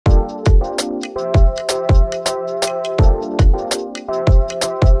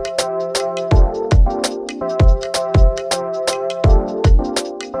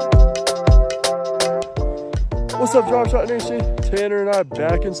What's up, Drop Shot Nation? Tanner and I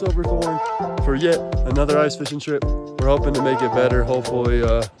back in Silverthorne for yet another ice fishing trip. We're hoping to make it better. Hopefully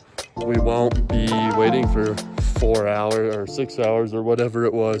we won't be waiting for 4 hours or 6 hours or whatever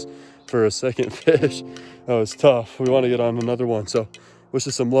it was for a second fish. That was tough. We want to get on another one. So wish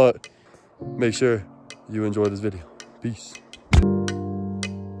us some luck. Make sure you enjoy this video. Peace.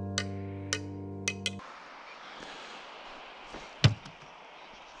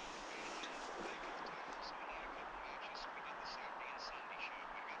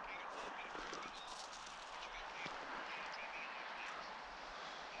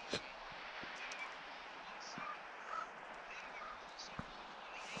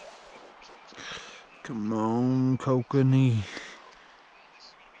 Come on, Kokanee.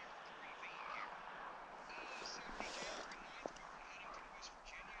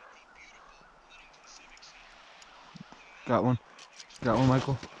 Got one. Got one,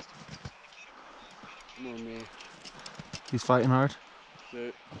 Michael. Come on, man. He's fighting hard.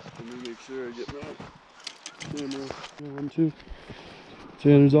 Okay, let me make sure I get mine. Camera. 1, 2.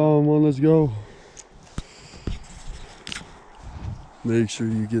 Tanner's on one, let's go. Make sure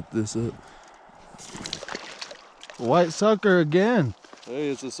you get this up. White sucker again. Hey,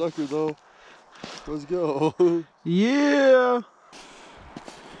 it's a sucker though. Let's go. Yeah.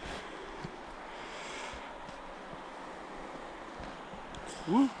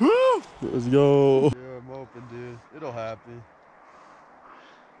 Woo-hoo! Let's go. Yeah, I'm open, dude. It'll happen.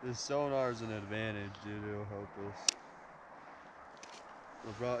 This sonar is an advantage, dude. It'll help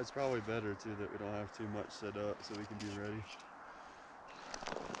us. It's probably better too that we don't have too much set up so we can be ready.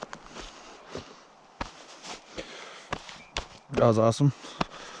 That was awesome.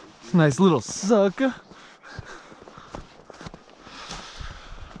 Nice little sucker.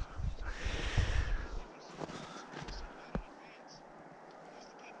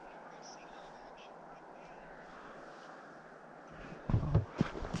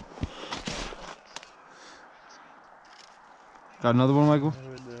 Got another one, Michael?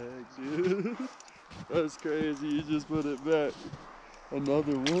 What the heck, dude? That's crazy. You just put it back.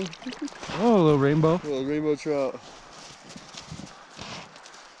 Another one. Oh, a little rainbow. Oh, rainbow trout.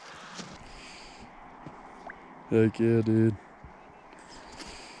 Heck yeah, dude.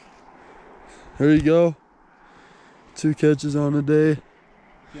 There you go. 2 catches on a day.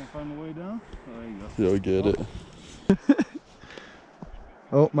 Can't find the way down? Oh, there you go. You'll get it.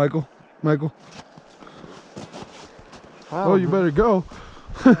 Oh, Michael. Michael. How, oh, you better go.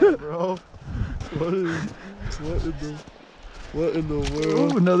 bro. What in the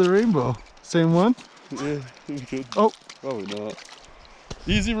world? Oh, another rainbow. Same one? Yeah, good. Oh. Probably not.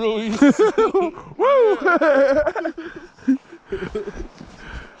 Easy, Roy. Woo!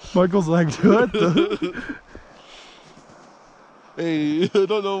 Michael's like, what the? Hey, I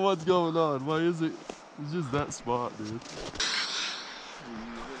don't know what's going on. Why is it? It's just that spot, dude.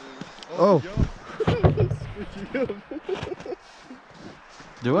 Oh.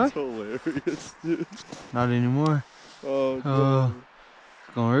 Do I? That's hilarious, dude. Not anymore. Oh, no.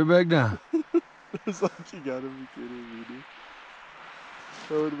 Going right back down. It's like you gotta be kidding me, dude.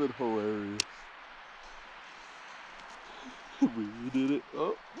 That would have been hilarious. We did it.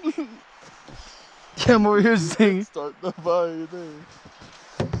 Oh. Yeah, I'm over here singing. Start the fire there.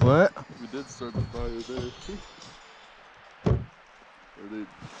 What? We did start the fire there.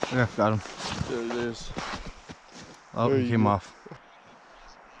 Yeah, got him. There it is. Oh, there he came off.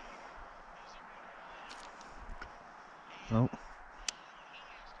 Nope.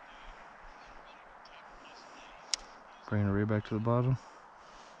 Bringing it right back to the bottom.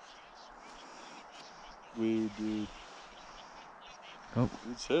 Weird, dude. Oh.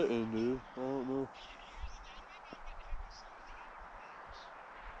 It's hitting, dude. I don't know.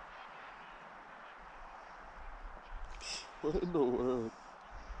 What in the world?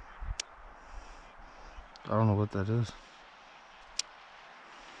 I don't know what that is.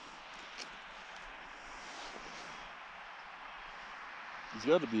 It's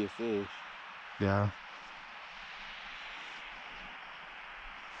got to be a fish. Yeah.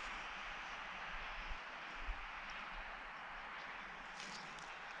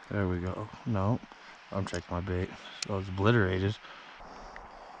 There we go. No, I'm checking my bait. So it's obliterated.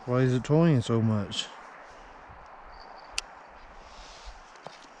 Why is it toying so much?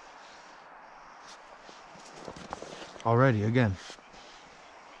 Already, again.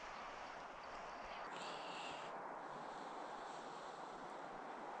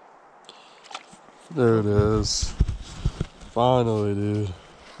 There it is. Finally, dude.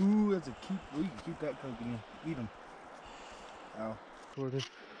 Ooh, that's a keep. We can keep that cooking. Eat them. Ow.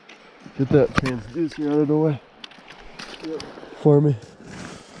 Get that transducer out of the way for me.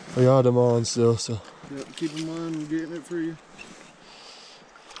 I got him on still, so Yep, keep in mind I'm getting it for you.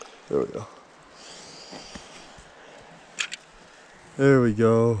 There we go. There we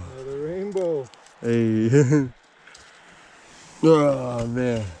go. Another rainbow. Hey. Oh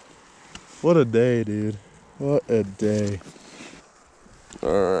man. What a day, dude. What a day.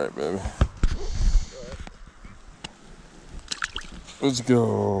 Alright, baby. Let's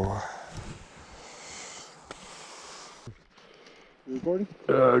go. You recording?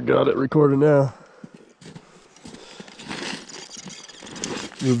 Got it recorded now.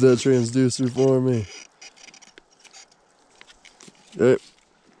 Move that transducer for me. Yep.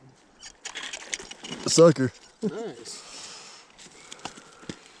 Sucker. Nice.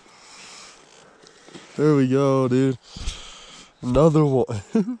 There we go, dude. Another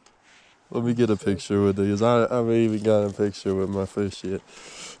one. Let me get a picture with these. I haven't even got a picture with my fish yet.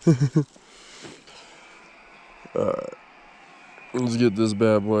 Alright. Let's get this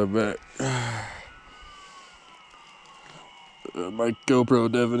bad boy back. My GoPro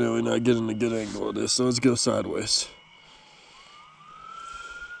definitely not getting a good angle of this, so let's go sideways.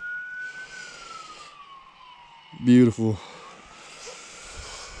 Beautiful.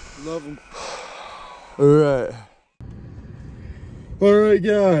 Love them. Alright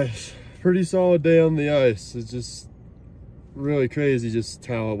guys, pretty solid day on the ice. It's just really crazy just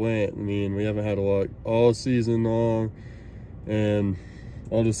how it went. I mean, we haven't had a lot all season long, and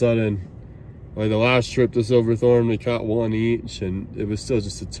all of a sudden, like the last trip to Silverthorne, we caught one each, and it was still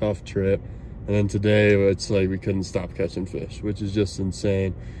just a tough trip. And then today, it's like we couldn't stop catching fish, which is just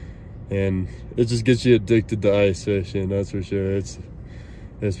insane. And it just gets you addicted to ice fishing, that's for sure. It's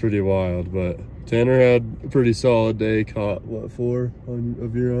pretty wild, but Tanner had a pretty solid day. Caught, what, 4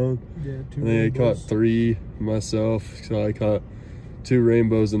 of your own? Yeah, 2 I think I caught 3 myself. So I caught 2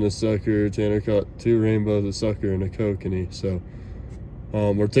 rainbows and a sucker. Tanner caught 2 rainbows, a sucker, and a kokanee. So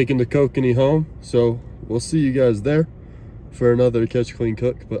we're taking the kokanee home. So we'll see you guys there for another Catch, Clean,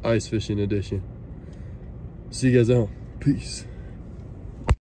 Cook, but ice fishing edition. See you guys at home. Peace.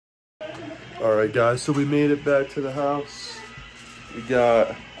 All right, guys. So we made it back to the house. We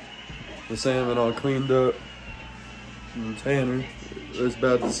got the salmon all cleaned up. And Tanner is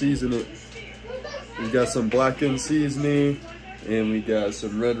about to season it. We got some blackened seasoning, and we got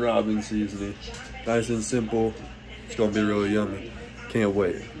some red robin seasoning. Nice and simple. It's gonna be really yummy. Can't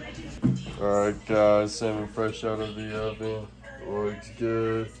wait. All right, guys, salmon fresh out of the oven. Looks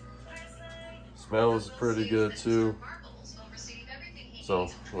good. Smells pretty good too. So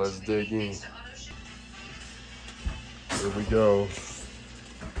let's dig in. Here we go.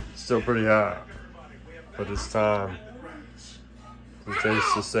 Still pretty hot, but it's time to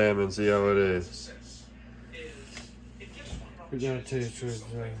taste the salmon, see how it is. We're gonna taste it.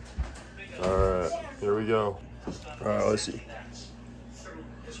 Alright, here we go. Alright, let's see.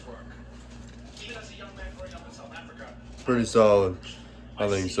 Pretty solid. I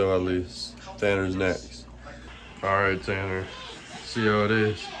think so, at least. Tanner's next. Alright, Tanner. See how it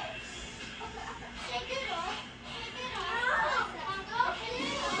is.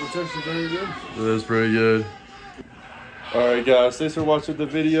 It's actually very good. It is pretty good. Alright guys, thanks for watching the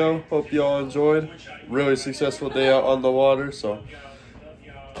video. Hope you all enjoyed. Really successful day out on the water, so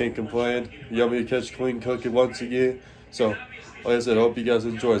can't complain. Yummy Catch, Clean, Cook it once again. So, like I said, I hope you guys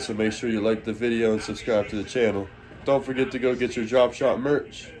enjoyed. So make sure you like the video and subscribe to the channel. Don't forget to go get your Drop Shot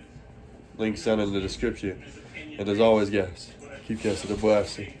merch. Links down in the description. And as always, guys, keep casting a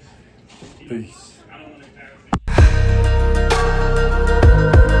blessing. Peace.